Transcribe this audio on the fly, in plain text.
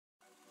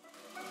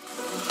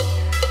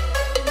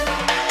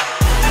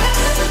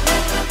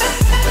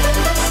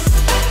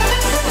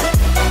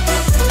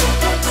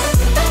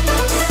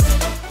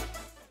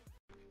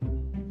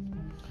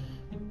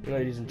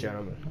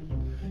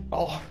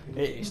Oh,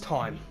 it is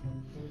time.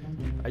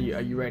 Are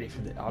you ready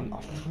for this?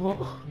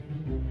 Oh,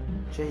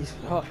 jeez.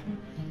 Oh,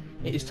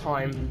 it is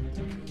time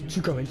to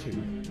go into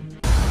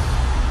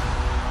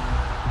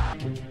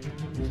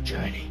the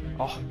journey.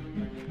 Oh,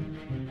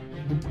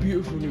 the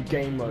beautiful new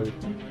game mode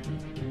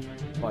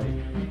by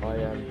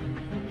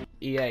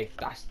EA.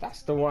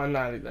 That's the one.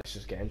 Let's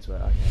just get into it.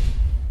 Okay.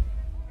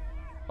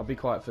 I'll be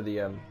quiet for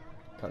the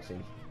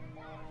cutscene.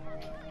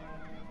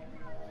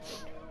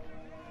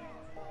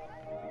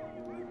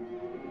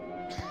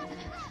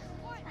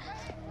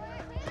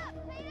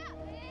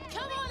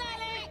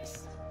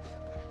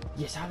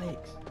 Yes,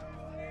 Alex.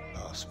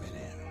 Last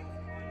minute.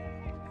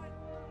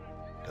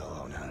 Go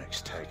on,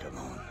 Alex, take him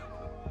on.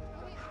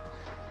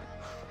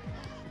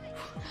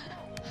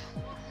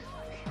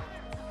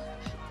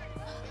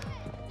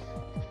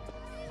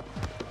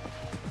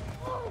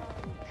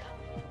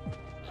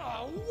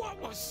 Oh, what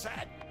was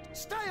that?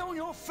 Stay on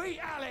your feet,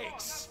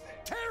 Alex!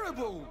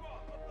 Terrible!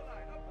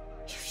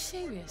 You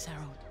serious,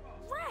 Harold?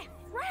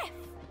 Ref!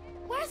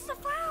 Where's the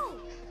foul?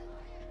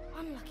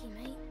 Unlucky,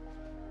 mate.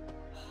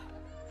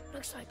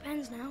 Looks like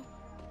pens now.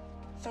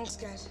 Thanks,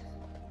 guys.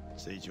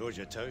 See, George,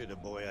 I told you the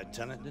boy had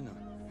talent, didn't I?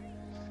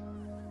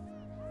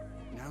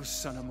 No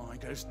son of mine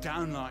goes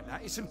down like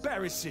that. It's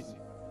embarrassing.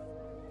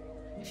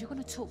 If you're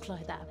going to talk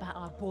like that about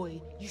our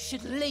boy, you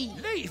should leave.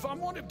 Leave? I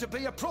want him to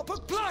be a proper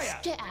player.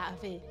 Just get out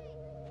of here.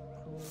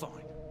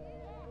 Fine.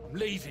 I'm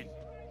leaving.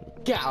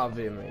 Get out of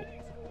here, mate.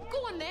 Go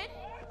on then.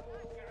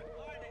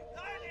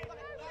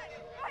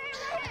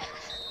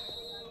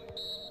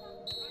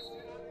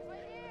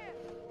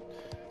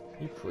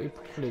 He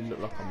probably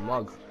looked like a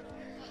mug.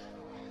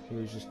 He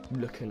was just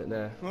looking at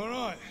there. All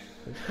right.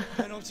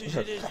 Penalties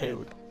it is.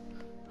 Failed.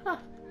 Huh.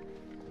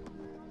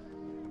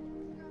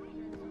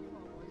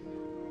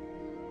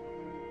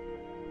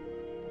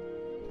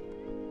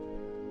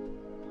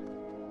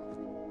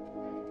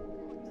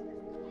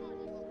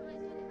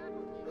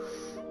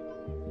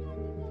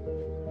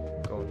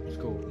 Go on, let's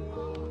go.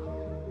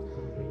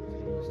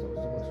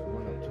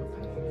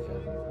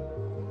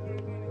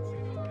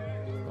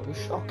 That was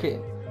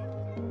shocking.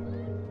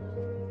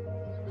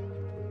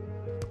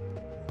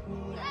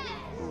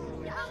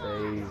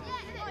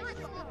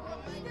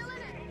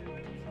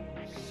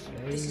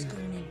 This is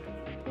going in.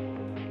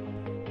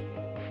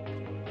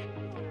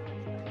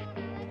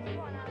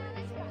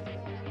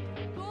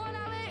 Go on,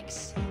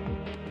 Alex.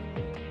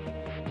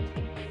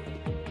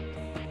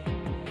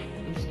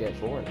 I'm scared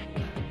for it.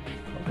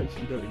 I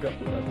actually got it got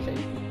what I'm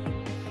shaking.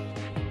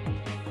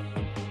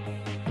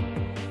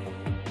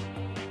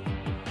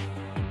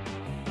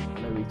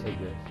 Let me take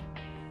this.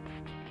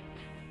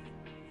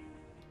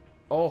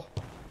 Oh,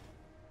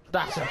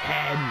 that's a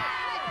pen.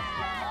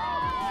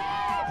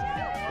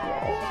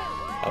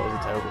 That was a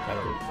terrible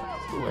penalty, but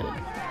still winning.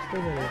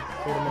 Still winning.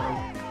 For the man.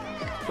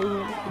 Still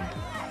winning.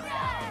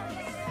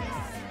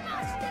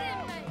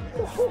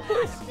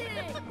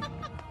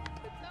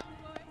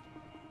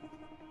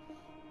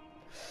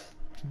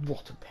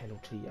 What a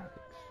penalty, Alex.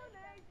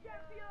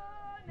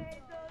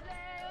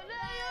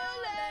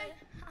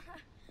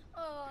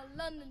 Oh,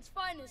 London's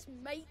finest,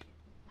 mate.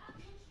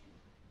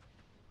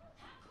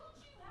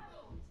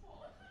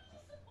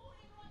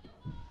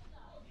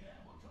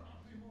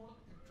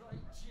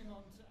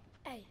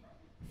 Hey,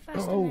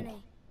 faster,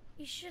 Minnie.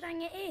 You should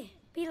hang it here.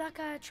 Be like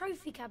a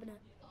trophy cabinet.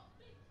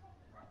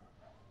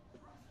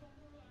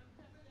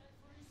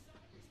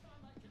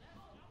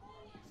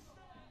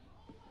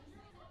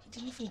 He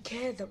didn't even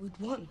care that we'd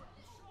won.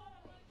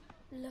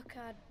 Look,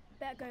 I'd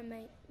better go,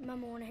 mate.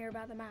 Mum will want to hear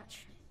about the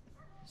match.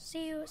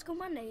 See you at school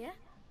Monday, yeah?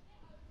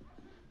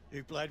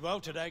 You played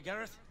well today,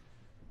 Gareth.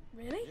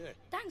 Really? Yeah.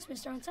 Thanks,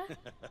 Mr. Hunter.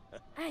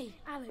 Hey,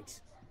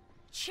 Alex.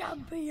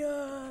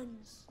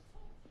 Champions!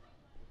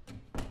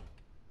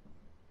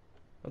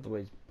 Not the way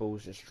his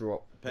balls just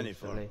drop. Penny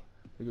for instantly. it.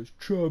 He goes,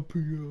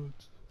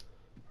 champions.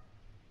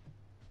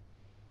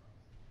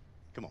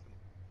 Come on.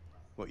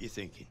 What you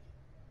thinking?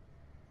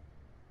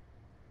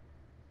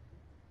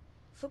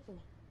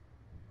 Football.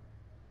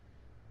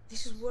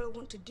 This is what I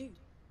want to do.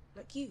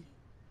 Like you.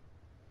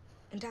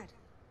 And Dad.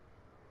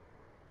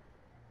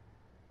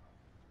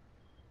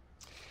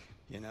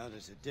 You know,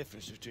 there's a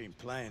difference between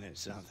playing at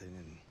something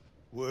and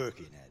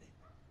working at it.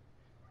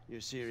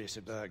 You're serious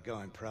about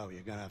going pro,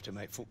 you're going to have to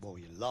make football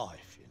your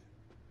life, you know.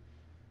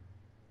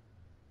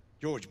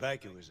 George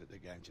Baker was at the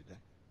game today.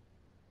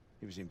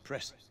 He was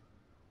impressive.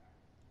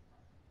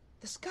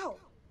 The scout.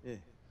 Yeah.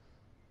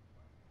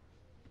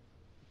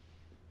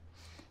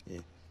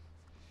 Yeah.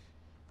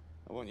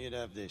 I want you to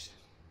have this.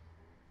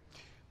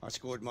 I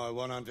scored my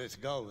 100th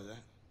goal with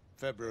that.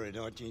 February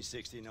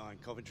 1969,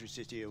 Coventry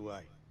City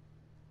away.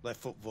 Left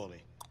foot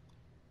volley.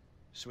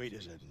 Sweet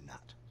as a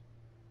nut.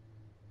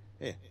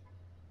 Here,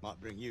 might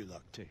bring you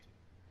luck too.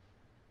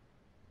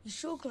 You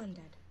sure,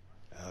 Grandad?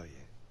 Oh,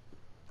 yeah.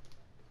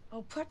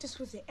 I'll practice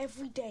with it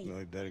every day. Well,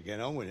 you better get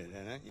on with it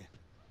then, ain't you?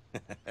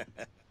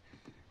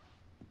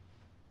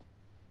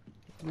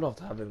 I'd love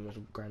to have him as a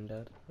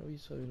granddad. That'd be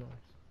so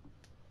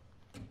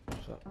nice.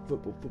 So,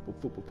 football.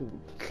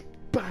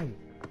 Bang!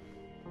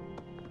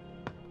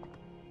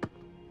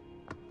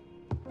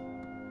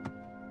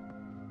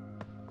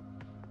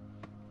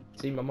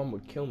 See, my mum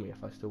would kill me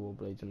if I still wore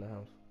blades in the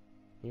house.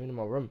 Even in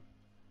my room.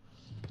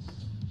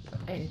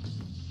 Hey.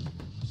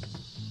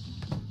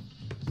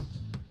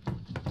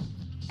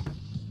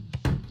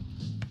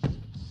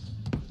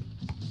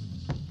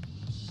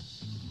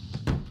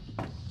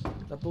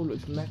 That ball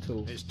looks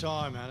metal. It's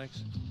time,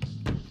 Alex.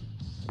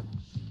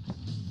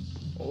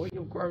 Oh,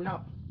 you're grown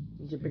up.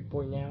 He's a big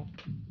boy now.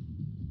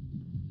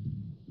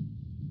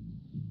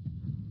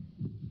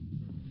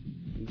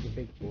 He's a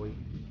big boy.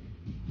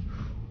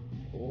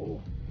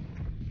 Oh.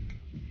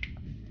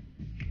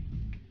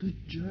 The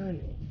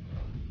journey.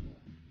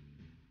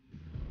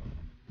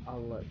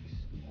 Alex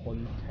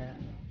Hunter.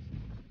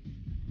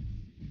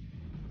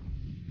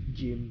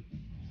 Jim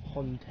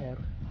Hunter.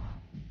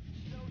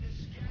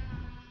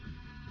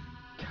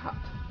 Cat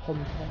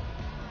Hunter.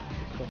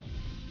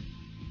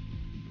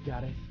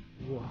 Gareth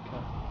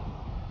Walker.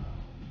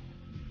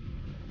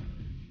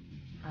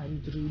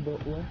 Andrew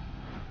Butler.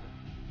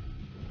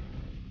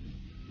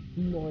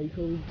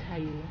 Michael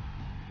Taylor.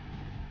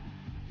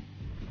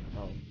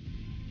 Oh,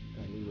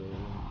 Danny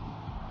Williams.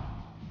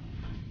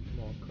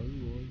 Marco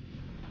Roy.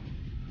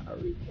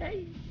 Harry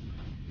Kane.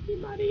 Di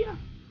Maria.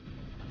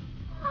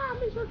 Ah,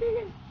 Miss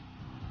Rodriguez.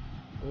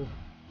 Oh.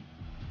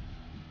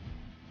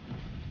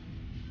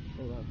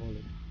 Oh, that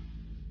volley.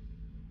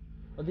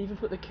 Oh, they even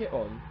put the kit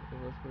on.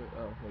 Oh,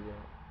 there we go.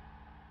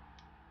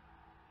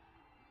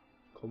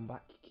 Come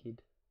back,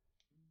 kid.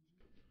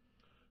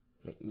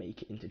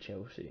 Make it into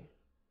Chelsea.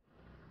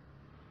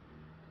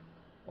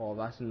 Oh,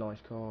 that's a nice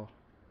car.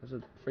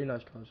 There's 3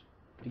 nice cars.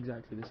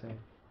 Exactly the same.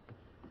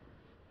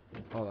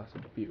 Oh, that's a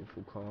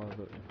beautiful car.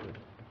 Look,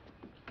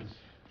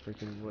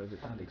 freaking, what is it?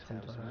 Alex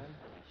Hunter.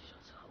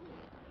 Shut up.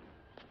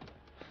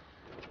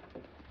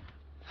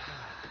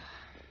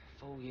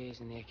 4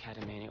 years in the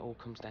academy and it all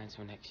comes down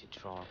to an exit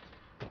trial.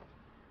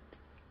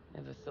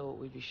 Never thought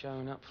we'd be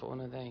showing up for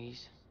one of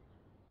these.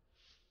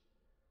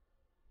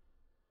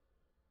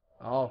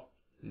 Oh,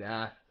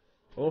 nah.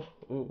 Oh.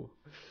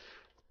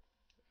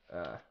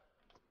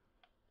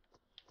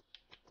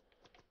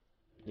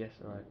 Yes,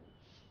 alright.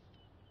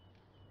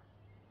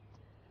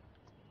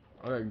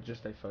 Alright,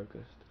 just stay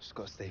focused. Just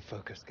gotta stay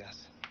focused,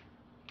 Gas.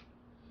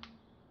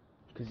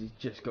 Because he's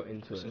just got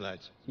into Listen, it.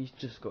 lads. He's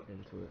just got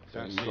into it. So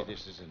Don't he's see got...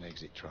 this as an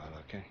exit trial,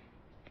 okay?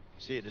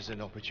 See it as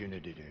an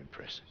opportunity to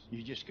impress.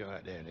 You just go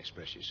out there and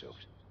express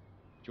yourselves.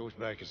 George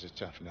Baker's a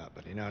tough nut,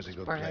 but he knows a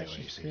good player when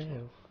he sees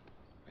one.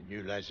 And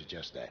you lads are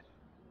just that.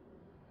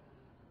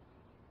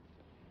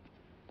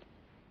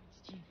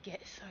 Did you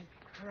get so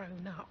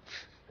grown up?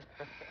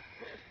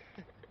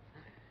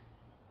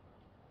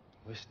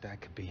 Wish Dad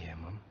could be here,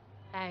 Mum.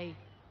 Hey.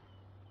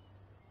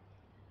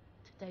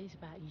 Today's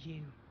about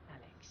you,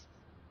 Alex.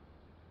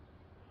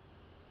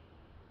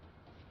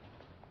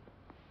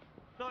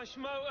 Nice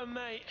motor,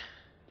 mate.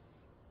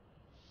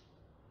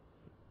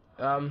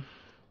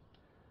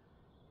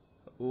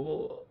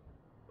 Oh.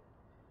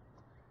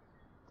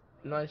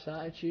 Nice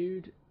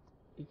attitude.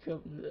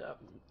 I'm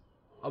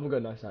gonna go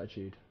nice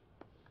attitude.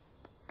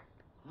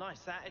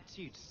 Nice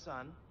attitude,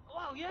 son.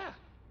 Well, yeah.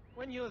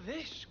 When you're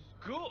this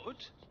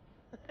good.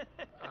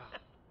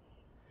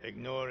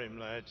 Ignore him,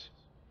 lads.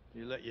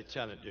 You let your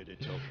talent do the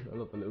talking. I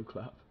love the little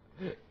clap.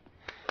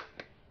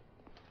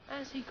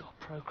 Has he got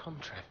pro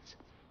contract?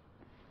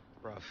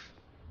 Bruv.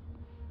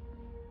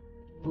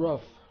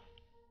 Bruv.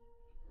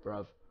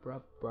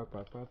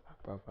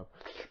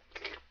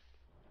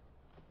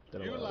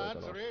 You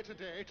lads are here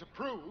today to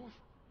prove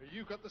that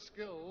you've got the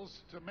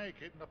skills to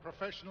make it in the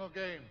professional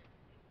game.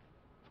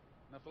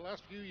 Now, for the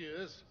last few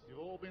years, you've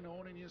all been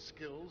honing your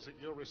skills at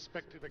your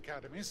respective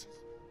academies,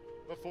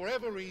 but for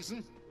whatever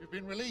reason, you've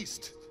been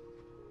released.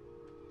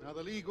 Now,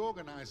 the league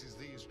organises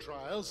these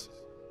trials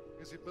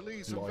because it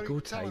believes some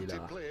very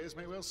talented players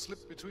may well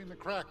slip between the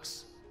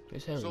cracks.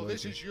 So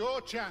this is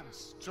your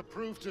chance to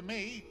prove to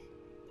me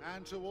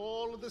and to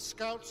all of the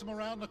scouts from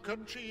around the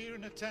country here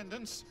in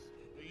attendance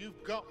that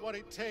you've got what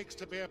it takes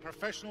to be a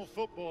professional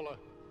footballer.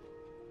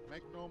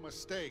 Make no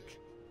mistake,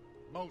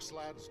 most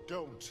lads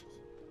don't.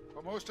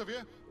 For most of you,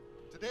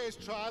 today's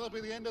trial will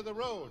be the end of the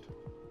road.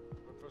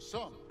 But for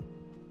some,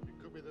 it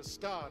could be the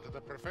start of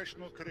the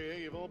professional career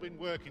you've all been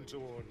working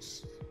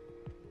towards.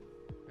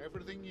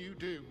 Everything you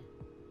do,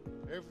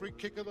 every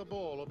kick of the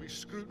ball will be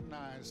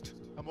scrutinized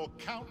and will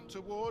count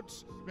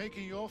towards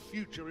making your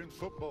future in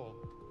football.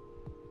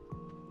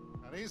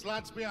 Now, these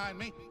lads behind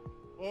me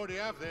already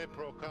have their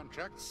pro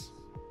contracts.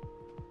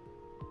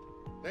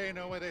 They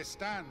know where they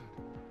stand.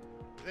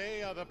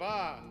 They are the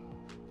bar.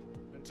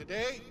 And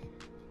today,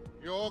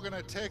 you're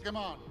gonna take them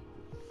on.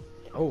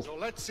 Oh. So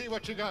let's see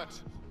what you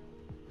got.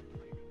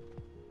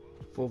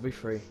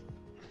 4v3.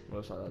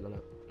 Looks like that, doesn't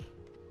it?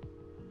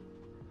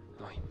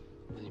 Right,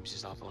 Williams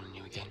is eyeballing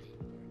you again.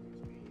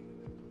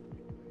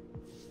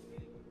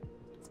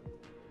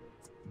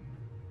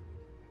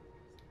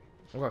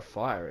 I'm going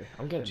fiery.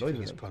 I'm getting annoyed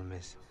with his him. problem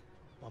is,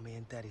 Mommy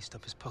and Daddy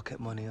stop his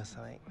pocket money or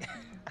something.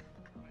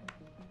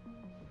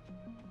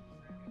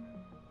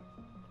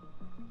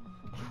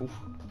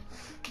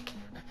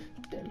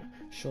 Them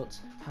shots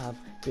have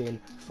been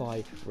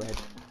fired.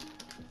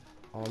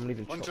 Oh, I'm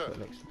leaving Hunter. chocolate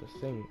next to the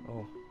thing.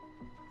 Oh.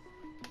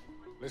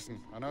 Listen,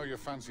 I know you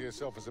fancy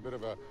yourself as a bit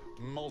of a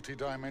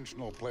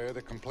multi-dimensional player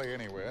that can play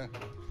anywhere,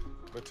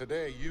 but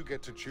today you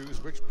get to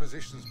choose which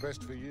position's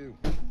best for you.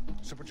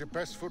 So put your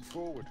best foot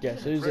forward.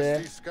 Guess who's Impress here?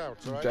 these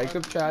scouts, all right,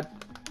 Jacob lad? Chad.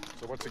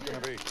 So what's it gonna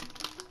be?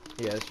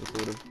 Yeah, it's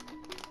recorded.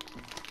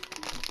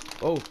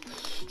 Oh.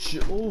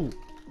 Oh.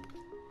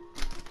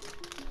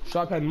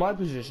 So I played my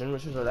position,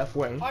 which is a left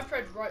wing. I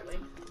played right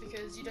wing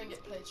because you don't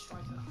get played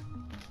striker.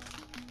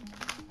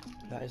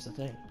 That is the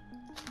thing.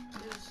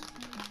 Because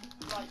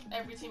like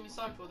every team in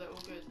Cycle, they're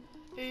all good.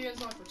 Who are you in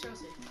Cycle?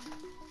 Chelsea.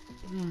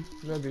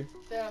 Maybe.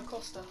 They have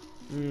Costa.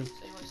 So you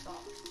won't start.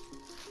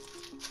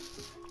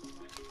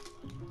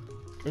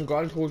 I'm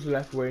going towards the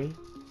left wing.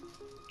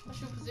 That's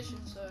your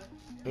position, so.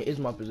 It is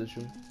my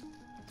position.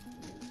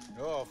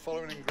 Oh,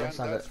 following in Let's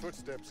have Granddad's it.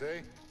 footsteps,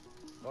 eh?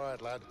 All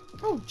right, lad.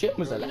 Oh, Jim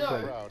was a You left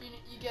know, wing.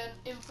 you get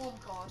an inform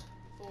card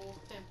for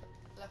him,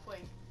 left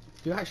wing.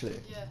 You actually?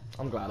 Yeah.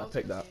 I'm glad I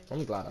picked that.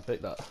 I'm glad I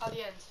picked that. At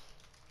the end.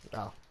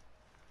 Oh.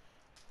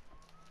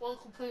 One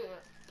complete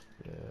it.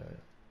 Yeah.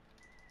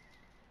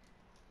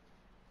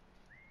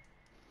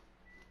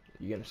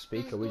 You gonna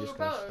speak or we just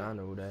gonna stand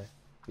all day?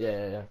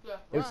 Yeah.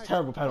 It was a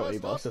terrible penalty,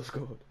 but I still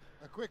scored.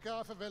 A quick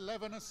half of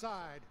 11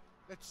 aside.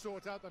 Let's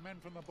sort out the men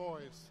from the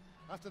boys.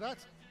 After that,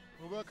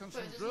 we'll work on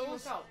some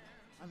drills.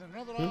 And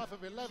another half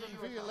of 11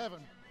 v 11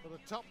 for the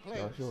top Yeah,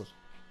 players. it's yours.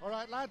 All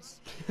right,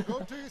 lads. Go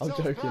to I'm yourselves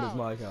joking, now. it's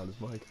my account,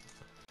 it's my account.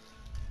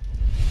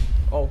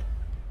 Oh.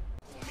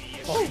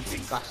 Oh,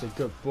 that's a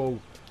good ball.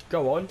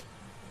 Go on.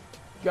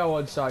 Go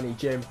on, Sonny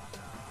Jim.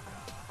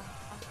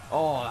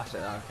 Oh, that's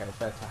it. Okay,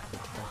 fair tackle.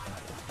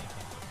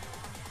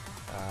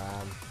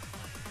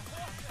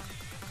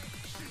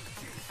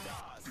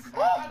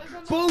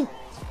 Ball!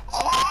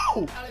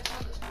 Oh!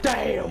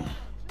 Damn!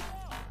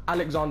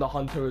 Alexander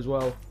Hunter as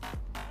well.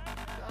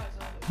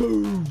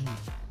 Boom!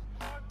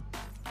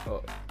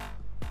 Oh.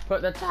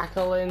 Put the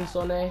tackle in,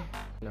 Sonny.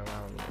 No,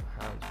 round,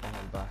 hands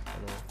behind back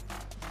and all.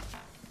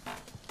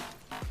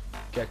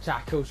 Get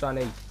tackle,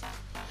 Sonny.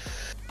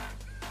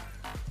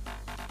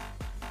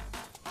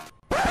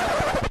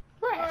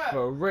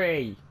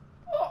 Referee!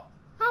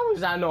 How is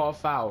that not a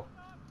foul?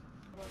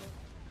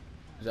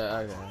 Is that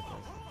okay?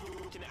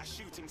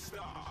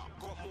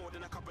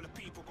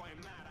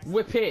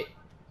 Whip it!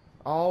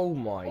 Oh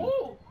my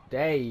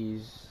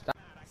days.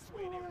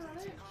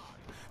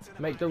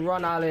 Make the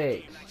run,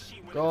 Alex.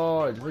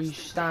 God, were you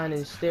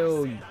standing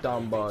still, you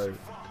Dumbo?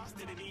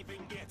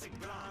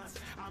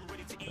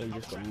 Oh, you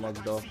just got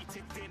mugged off.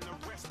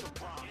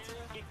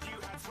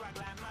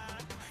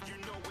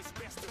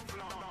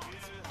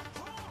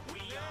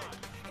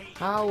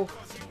 How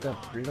the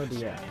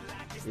bloody hell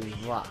is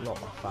that not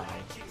a foul?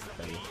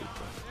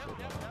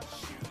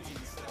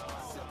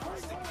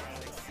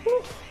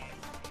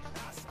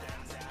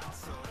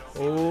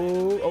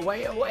 Oh,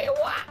 away,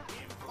 what?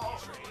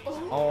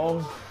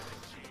 Oh,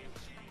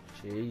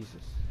 Jesus.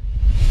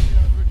 See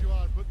how good you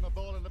are at putting the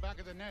ball in the back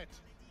of the net.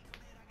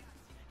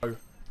 Oh,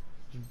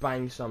 just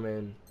bang some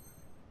in.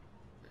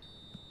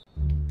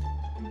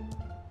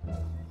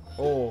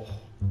 Oh.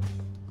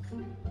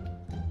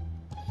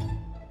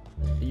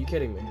 Are you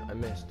kidding me? I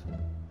missed.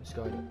 Let's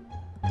go.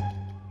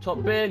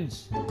 Top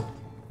bins.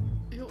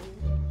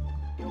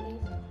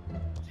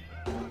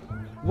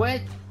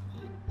 Where?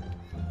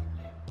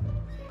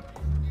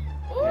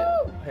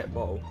 Hit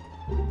bottle.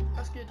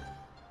 That's good.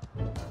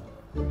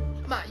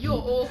 Matt, you're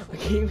awful. I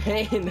keep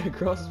hitting the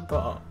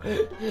crossbar.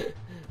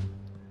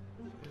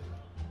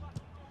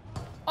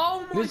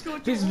 Oh my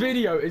god. This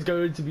video is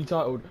going to be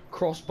titled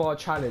Crossbar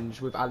Challenge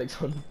with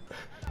Alexander.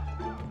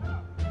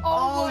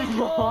 Oh my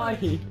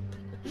god.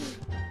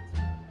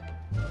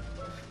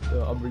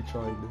 I'm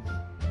retrying this.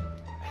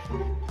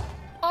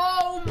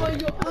 Oh my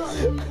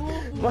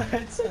god. My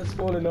headset's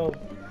falling off.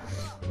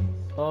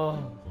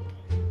 Oh.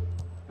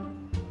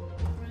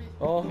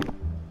 Oh.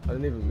 I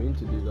didn't even mean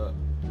to do that.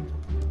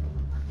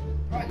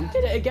 You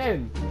did it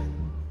again.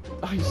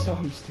 Oh, so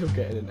I'm still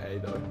getting an A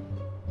though.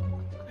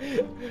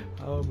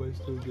 How am I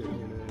still getting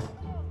an A?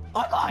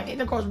 Oh, I did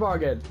the crossbar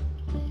again.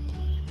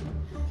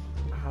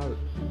 How?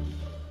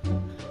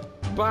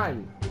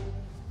 Bang.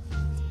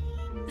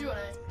 You got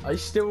an I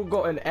still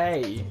got an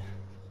A.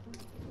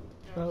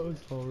 That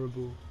was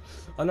horrible.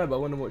 I know, but I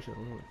want to watch it.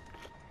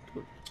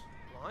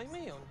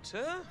 Blimey,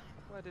 Hunter.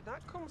 Where did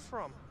that come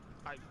from?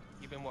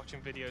 You've been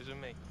watching videos of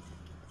me.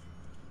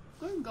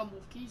 We're in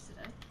Gumball Keys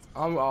today.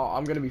 I'm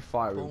gonna be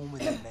fiery. Born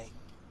with it, mate.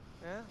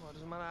 Yeah, well, it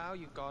doesn't matter how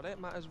you got it,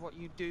 matters what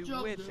you do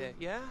Job with done. it,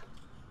 yeah?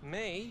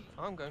 Me,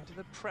 I'm going to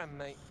the Prem,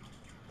 mate.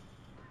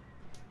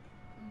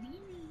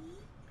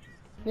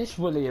 This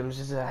Williams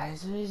is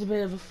a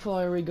bit of a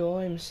fiery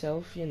guy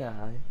himself, you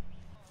know.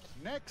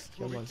 Next,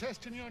 we'll be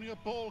testing you on your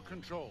ball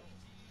control.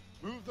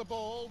 Move the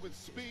ball with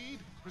speed,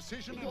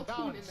 precision, and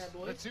balance.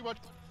 Let's see what.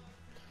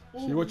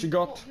 See what you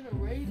got.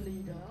 Raid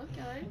leader.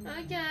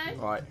 Okay.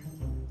 Right.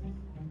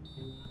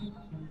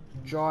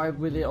 Drive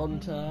with it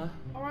onto.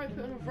 Alright,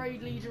 putting a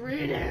raid leader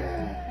in.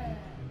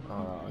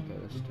 Alright, okay,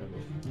 let's do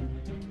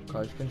it.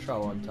 Close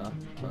control onto.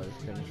 Close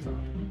control.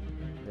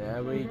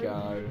 There we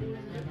go.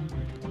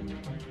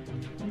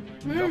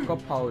 Knock a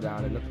pole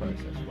down in the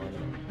process, why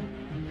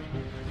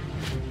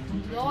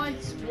not?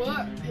 Nice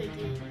work,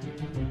 Piggy.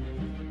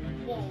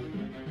 Whoa.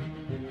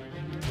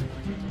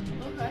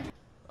 Okay.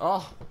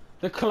 Oh,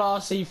 the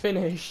classy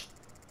finish.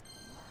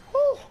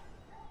 Woo.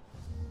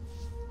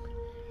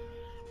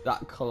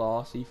 That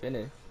classy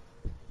finish.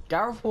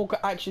 Gareth Walker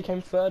actually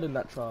came third in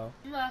that trial.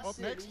 Up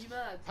next,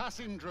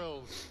 passing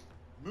drills.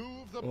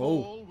 Move the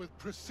ball with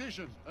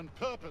precision and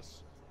purpose.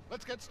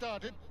 Let's get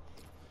started.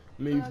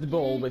 Move the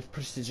ball with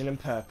precision and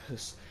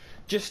purpose.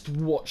 Just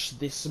watch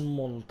this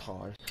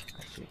montage.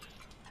 Actually.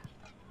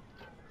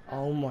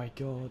 Oh my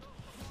god.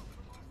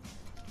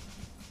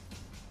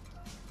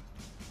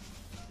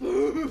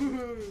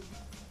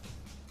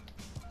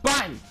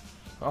 Bang!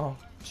 Oh,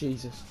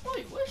 Jesus.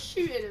 Wait, we're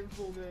shooting him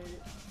for me.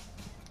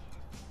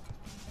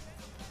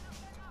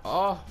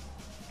 Oh.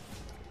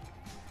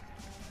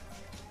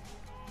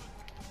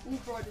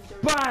 Right,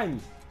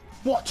 Bang!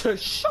 What a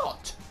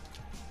shot!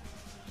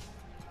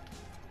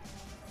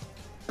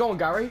 Go on,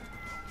 Gary.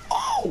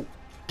 Oh!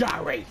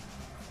 Gary!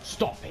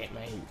 Stop it,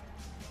 mate.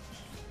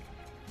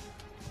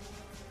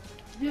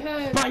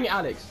 Yeah. Bang it,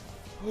 Alex.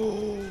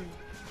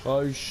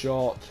 Close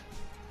shot.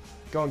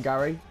 Go on,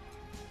 Gary.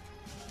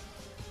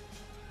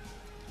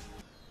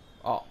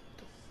 Oh.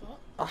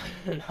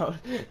 No,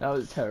 that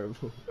was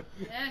terrible.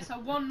 Yes, I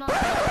won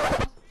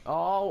that.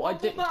 Oh, I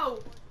didn't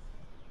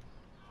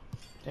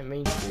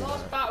mean to do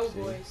Last that, battle,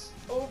 see. boys.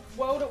 Oh,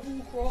 well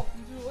done, Warcraft.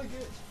 You do like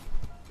it.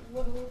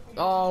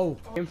 Oh,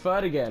 in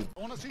third again. I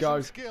want to see Go.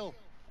 some skill,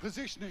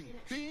 positioning,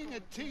 being a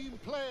team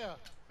player.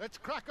 Let's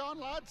crack on,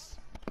 lads.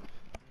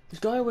 This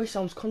guy always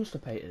sounds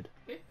constipated.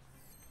 Yeah.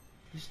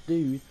 This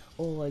dude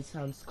always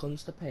sounds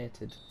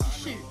constipated.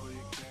 Shoot.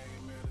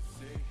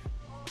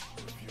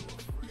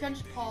 You can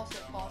just pass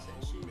it,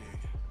 and shoot.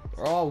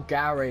 Oh,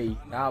 Gary.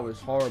 That was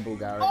horrible,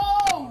 Gary.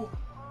 Oh!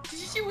 Did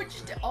you see what you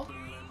just did? Oh.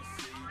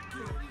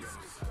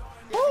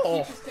 Oh!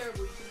 This is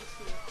terrible. You can just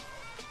see it.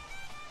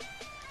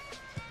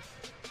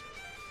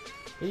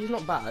 He's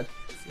not bad.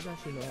 He's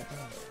actually not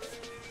bad.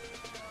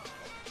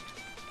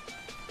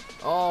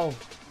 Oh.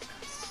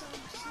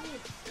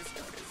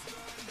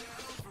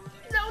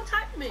 No,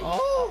 attack me.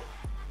 Oh.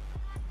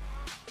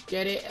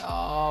 Get it.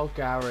 Oh,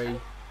 Gary.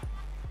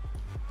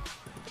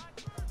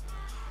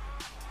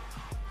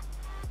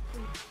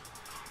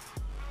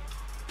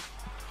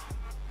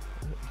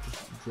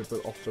 Just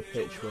dribble off the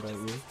pitch, why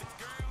don't you?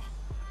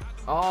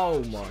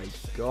 Oh my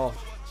god.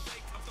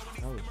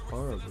 That was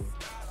horrible.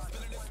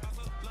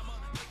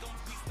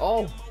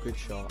 Oh, good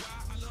shot.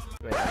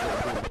 Wait,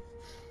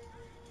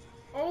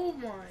 Oh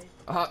my.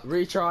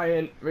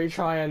 Retrying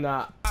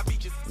that.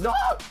 No!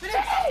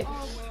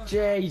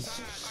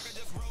 Jeez.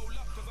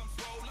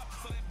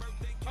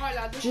 Alright,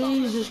 lad, let's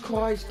Jesus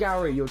Christ,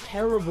 Gary, you're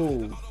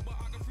terrible.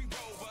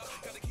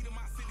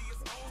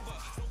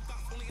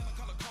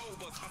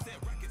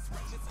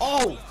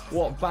 Oh,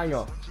 what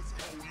banger.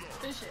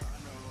 Finish it.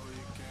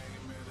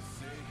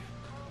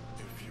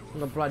 What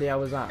the bloody hell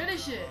was that?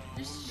 Finish it.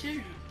 Just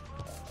shoot.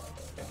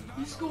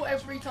 You score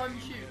every time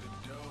you shoot.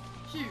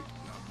 Shoot.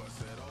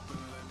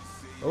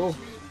 Oh.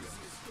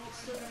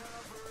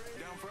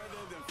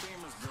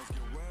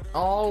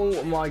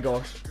 Oh my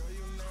gosh.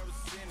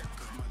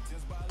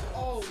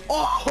 Oh.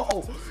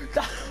 Oh!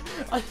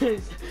 I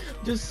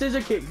just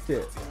scissor kicked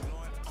it.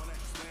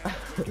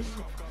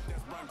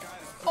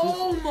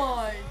 Oh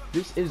my!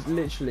 This is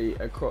literally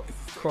a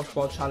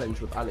crossbar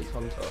challenge with Alex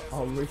Hunter.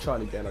 Oh, I'm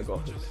retrying again. I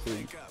got his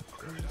feet.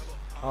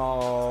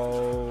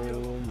 Oh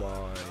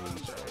my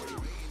days.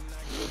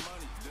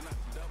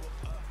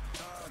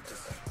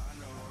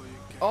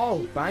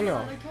 Oh, banger.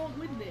 I can't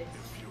win this.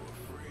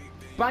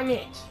 Bang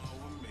it.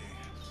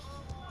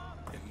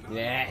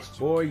 Yes,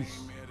 boys.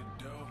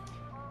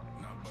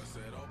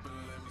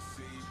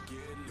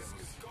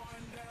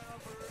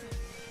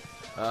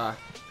 Come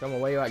on,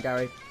 where you at,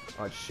 Gary?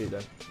 I'll just shoot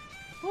them.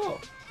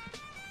 Oh,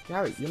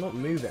 Gary, you're not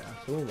moving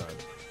at all, man.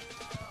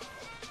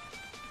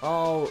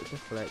 Oh,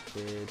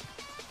 deflected.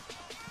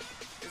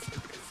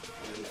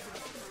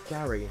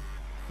 Gary,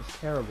 it's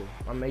terrible.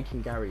 I'm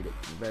making Gary look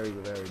very,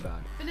 very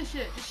bad. Finish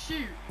it, just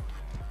shoot.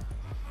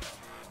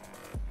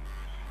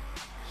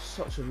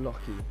 Such a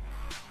lucky.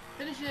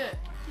 Finish it,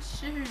 just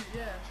shoot,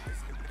 yeah.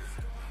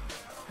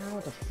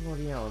 How the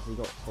bloody hell has he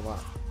got for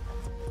that?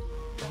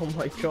 Oh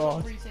my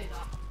god. Retake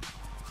that.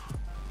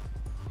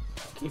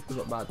 Keeper's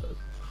not bad though.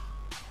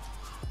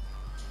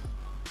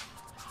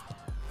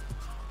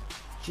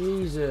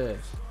 Jesus.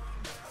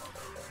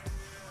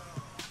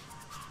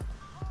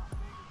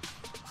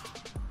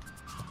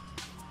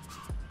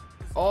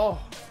 Oh,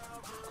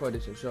 quite a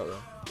decent shot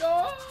though.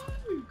 No!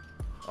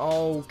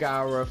 Oh,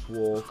 Gareth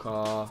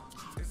Walker.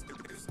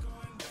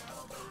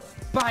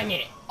 Bang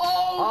it!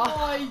 Oh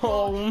my god!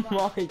 Oh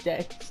my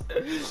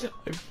days.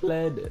 I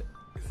fled it.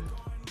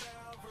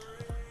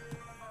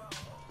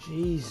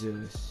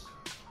 Jesus.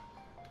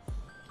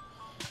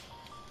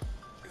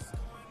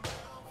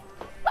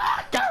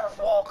 Ah, Gareth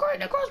Walker in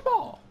the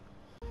crossbar!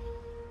 I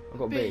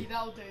got B.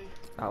 That'll do.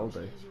 That'll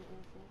do.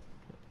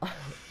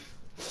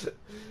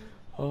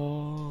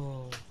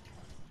 Oh.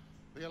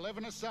 The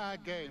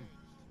 11-a-side game.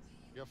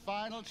 Your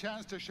final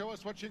chance to show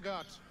us what you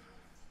got.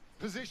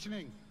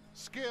 Positioning,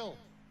 skill,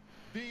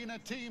 being a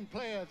team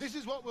player. This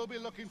is what we'll be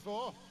looking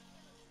for.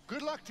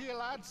 Good luck to you,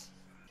 lads.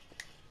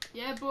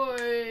 Yeah,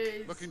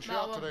 boys. Looking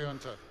sharp today,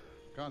 Hunter.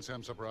 Can't say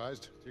I'm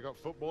surprised. You got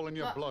football in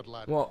your blood,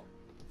 lad. What?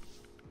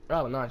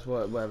 Oh, nice.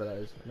 Whatever that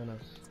is. I don't know.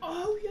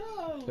 Oh,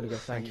 yo. Gotta go.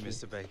 Thank you,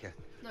 Mr. Baker.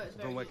 No, it's I've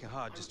very been working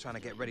hard just trying to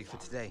get ready for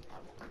today.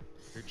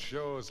 It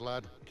shows,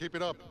 lad. Keep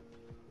it up.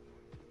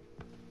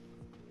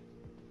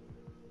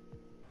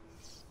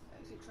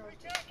 Exit trial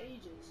takes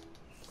ages.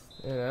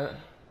 Yeah.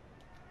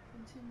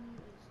 Continue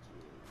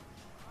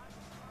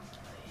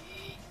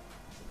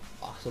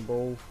as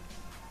Possible.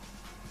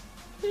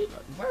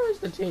 Where is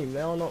the team?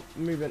 They are not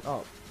moving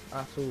up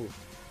at all.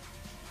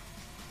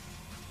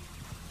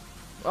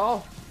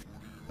 Oh!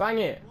 Bang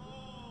it!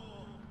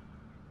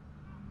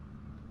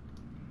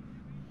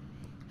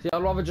 See,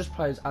 I'd rather just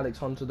play as Alex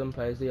Hunter than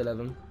play as the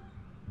 11.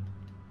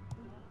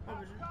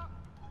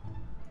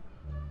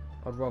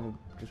 I'd rather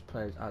just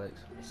play as Alex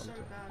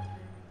Hunter.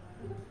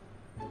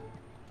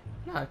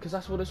 Nah, because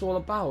that's what it's all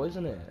about,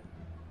 isn't it?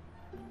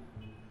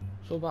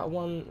 It's all about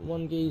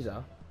one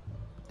geezer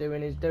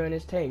doing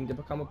his thing to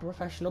become a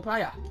professional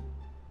player.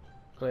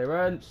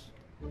 Clearance.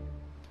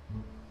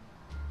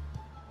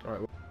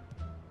 Alright.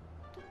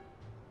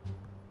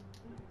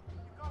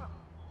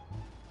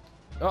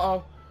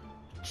 Uh-oh.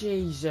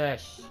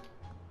 Jesus.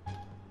 I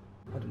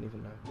don't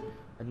even know.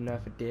 I don't know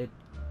if it did.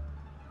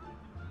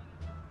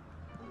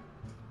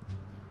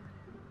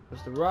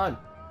 What's the run?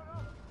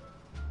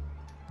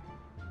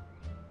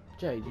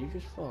 Jay, did you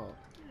just fart?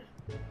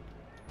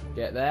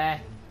 Get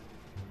there.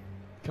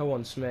 Come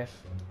on, Smith.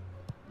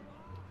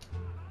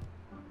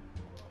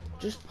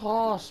 Just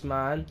pass,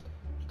 man.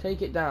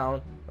 Take it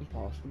down and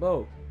pass the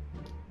ball.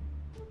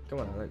 Come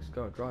on, Alex.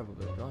 Go, drive a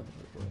bit, drive a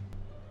bit, bro.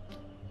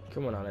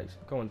 Come on, Alex.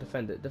 Go on,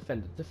 defend it,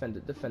 defend it, defend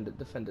it, defend it,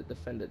 defend it,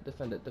 defend it,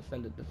 defend it,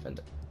 defend it, defend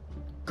it.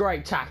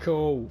 Great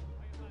tackle.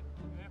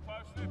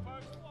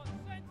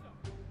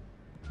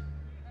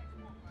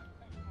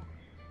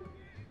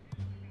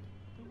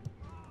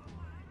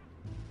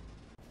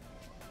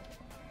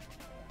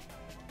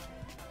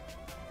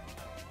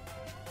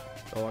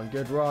 Go on,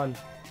 good run.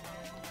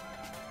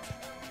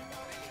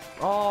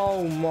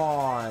 Oh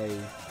my.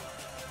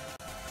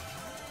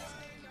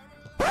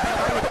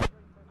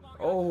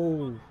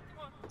 Oh.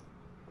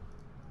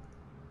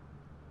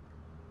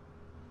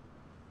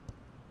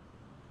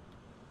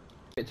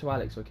 Get to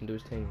Alex so he can do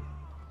his thing.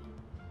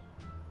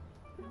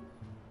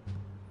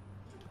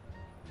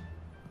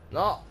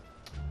 No,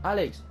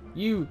 Alex,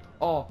 you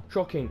are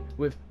shocking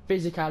with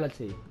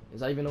physicality. Is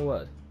that even a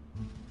word?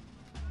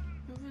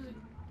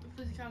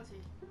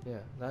 Physicality. Yeah,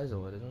 that is a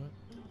word, isn't it?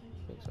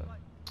 I think so.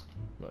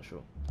 I'm not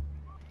sure.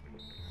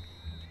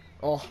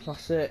 Oh,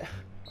 that's it.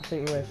 I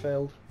think we may have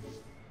failed.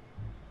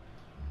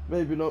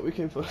 Maybe not, we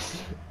came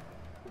first.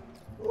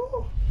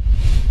 Oh.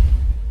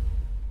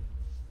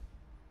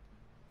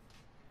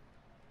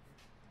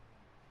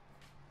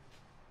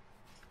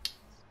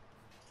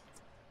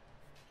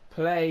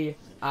 Play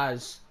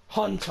as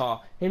Hunter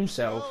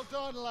himself.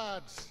 Well done,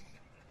 lads.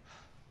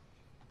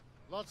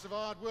 Lots of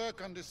hard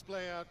work on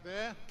display out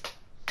there.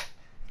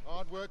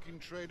 Hard work in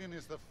training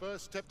is the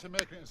first step to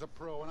making it as a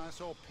pro, and I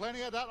saw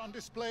plenty of that on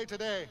display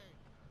today.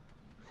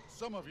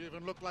 Some of you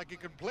even look like you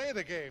can play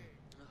the game.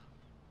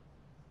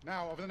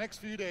 Now, over the next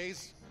few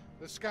days,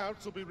 the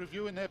scouts will be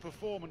reviewing their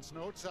performance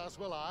notes, as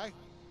will I.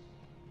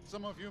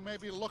 Some of you may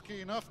be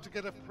lucky enough to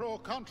get a pro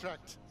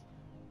contract.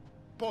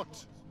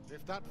 But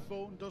if that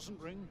phone doesn't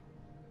ring,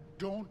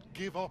 don't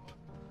give up.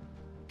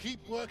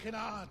 Keep working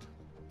hard.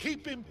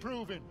 Keep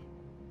improving.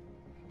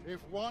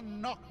 If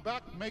one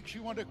knockback makes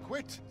you want to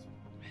quit,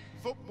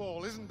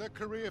 football isn't the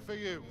career for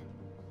you.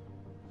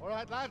 All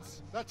right,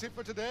 lads, that's it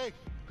for today.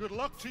 Good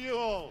luck to you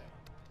all.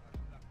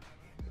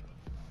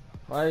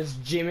 There's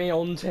Jimmy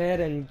Hunter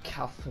and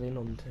Catherine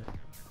Hunter.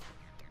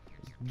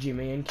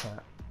 Jimmy and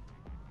Cat.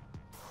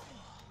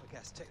 I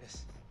guess, take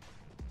this.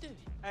 Dude.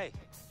 Hey.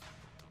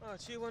 Oh,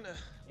 it's you, Hunter.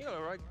 You got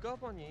a right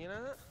gob on you, you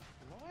know that?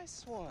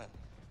 Nice one.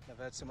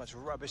 Never heard so much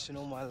rubbish in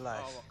all my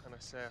life. Oh, what can I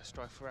say? I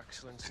strive for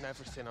excellence in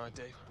everything I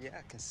do. Yeah,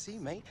 I can see,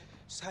 mate.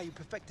 Just how you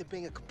perfected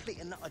being a complete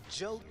and utter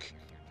joke.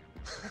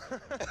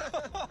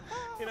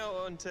 You know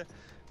what, Hunter?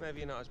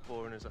 Maybe you're not as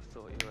boring as I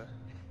thought you were.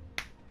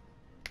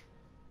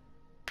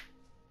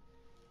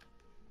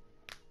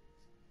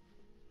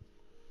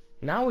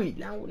 Now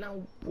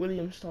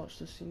William starts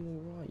to seem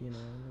alright, you know,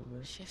 a little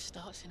bit. Shift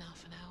starts in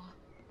half an hour.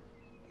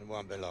 It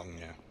won't be long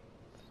now.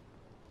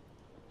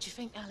 Do you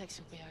think Alex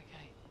will be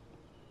okay?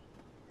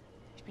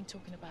 He's been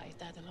talking about his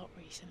dad a lot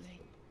recently.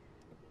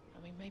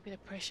 I mean, maybe the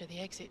pressure of the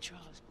exit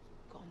trials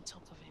got on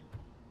top of him.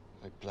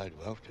 They played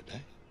well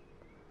today.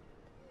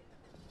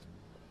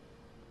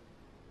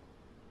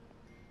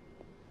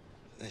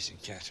 Listen,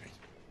 Catherine.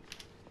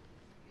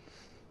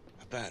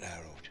 About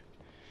Harold.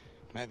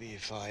 Maybe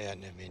if I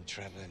hadn't been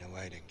travelling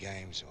away to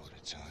games all the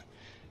time.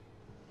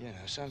 You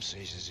know, some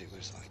seasons it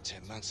was like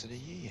 10 months of the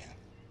year.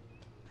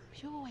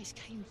 You always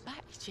came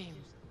back, Jim.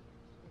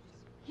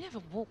 You never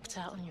walked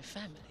out on your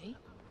family.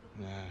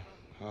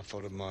 No, I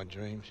followed my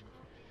dreams.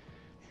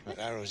 But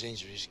Arrow's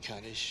injuries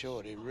cut it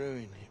short. It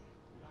ruined him.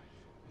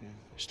 Yeah.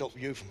 Stopped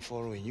you from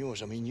following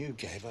yours. I mean, you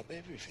gave up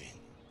everything.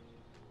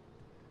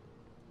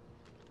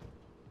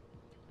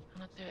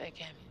 And I'll do it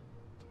again.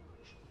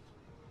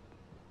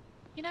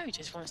 You know he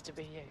just wants to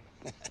be you.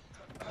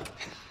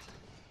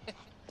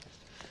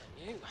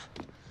 You?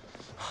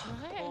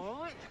 Right? All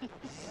right.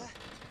 Yeah.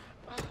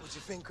 What do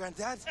you think,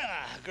 Grandad?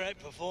 Great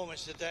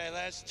performance today,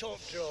 lads. Top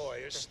draw.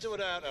 You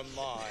stood out a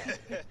mile.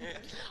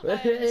 I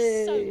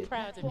am so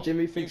proud of you.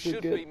 Jimmy You thinks we're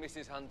should good. be,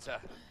 Mrs. Hunter.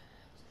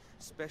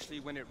 Especially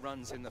when it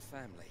runs in the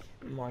family.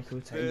 Michael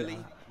Taylor. Early,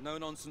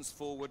 no-nonsense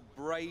forward,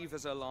 brave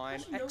as a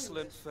lion,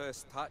 excellent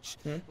first touch,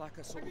 like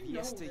a sort of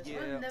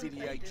yesteryear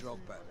Didier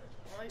Drogba.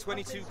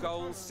 22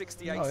 goals,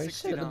 68, No, it's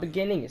 69. at the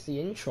beginning, it's the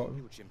intro.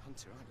 You're Jim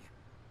Hunter,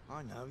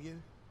 aren't you? I know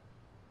you.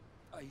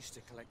 I used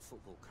to collect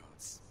football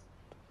cards.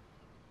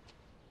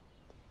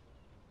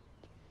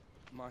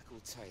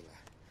 Michael Taylor,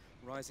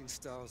 Rising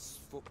Stars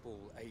Football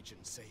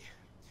Agency.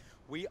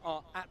 We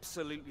are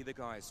absolutely the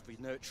guys for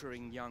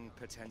nurturing young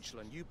potential,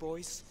 and you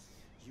boys,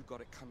 you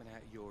got it coming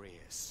out of your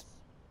ears.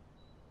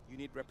 You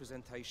need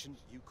representation,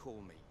 you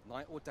call me.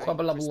 Night or day,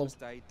 Christmas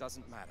Day,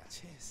 doesn't matter.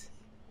 Cheers.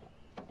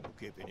 We'll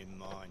keep it in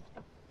mind.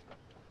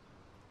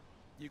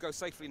 You go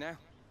safely now.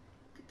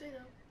 Good day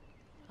now.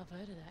 I've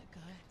heard of that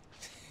guy.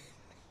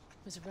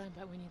 Was around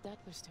back when your dad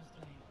was still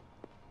playing.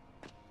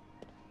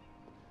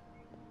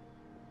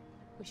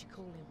 We should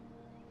call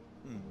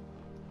him.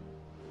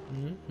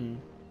 Mm-hmm.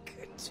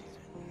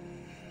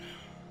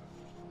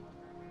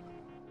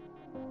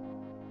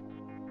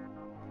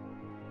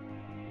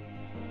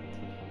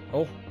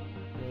 Oh,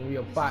 we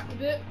are back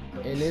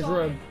in his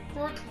room.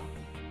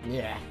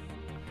 Yeah.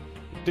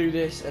 Do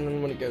this, and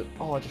then when it goes,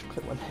 oh, I just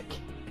clipped my neck.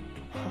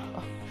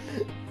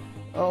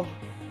 Oh.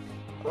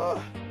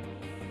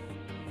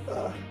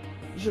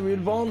 Should we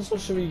advance or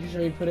should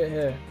we put it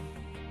here?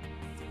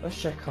 Let's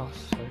check our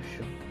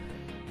social.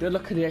 Good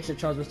luck at the exit,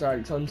 Charles, Mr.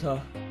 Alex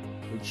Hunter.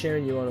 We're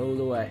cheering you on all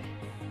the way.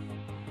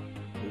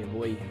 Yeah,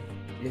 boy.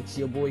 It's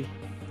your boy.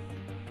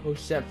 All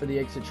set for the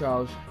exit,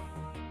 Charles.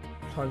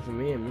 Time for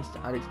me and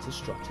Mr. Alex to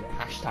strut it.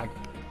 Hashtag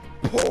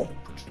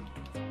pumped.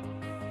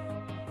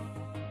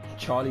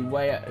 Charlie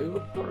way at who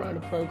put around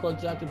a pro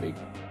contact to be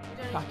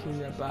packing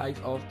their bags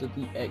after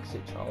the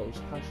exit,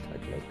 Charles.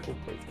 Hashtag make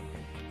corporate.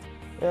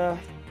 Yeah,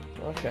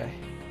 okay.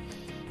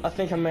 I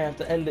think I may have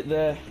to end it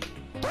there.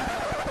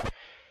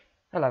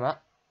 Hello,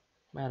 Matt.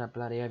 Man, I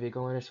bloody have you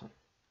going this one.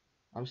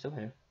 I'm still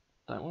here.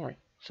 Don't worry.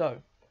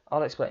 So,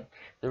 I'll explain.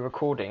 The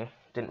recording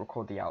didn't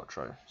record the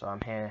outro, so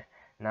I'm here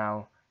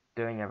now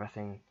doing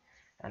everything,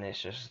 and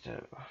it's just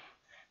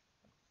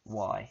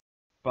why.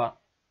 But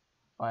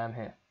I am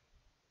here.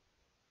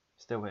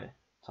 Still here.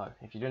 So,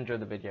 if you did enjoy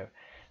the video,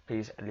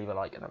 please leave a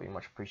like, and that'd be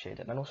much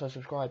appreciated. And also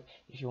subscribe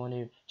if you are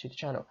new to the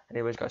channel.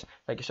 Anyways, guys,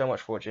 thank you so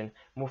much for watching.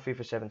 More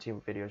FIFA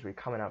 17 videos will be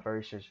coming out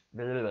very soon.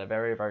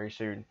 Very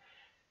soon.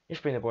 It's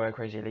been the boy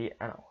Crazy Elite,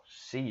 and I'll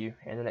see you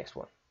in the next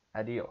one.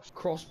 Adios.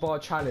 Crossbar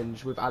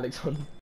challenge with Alex on.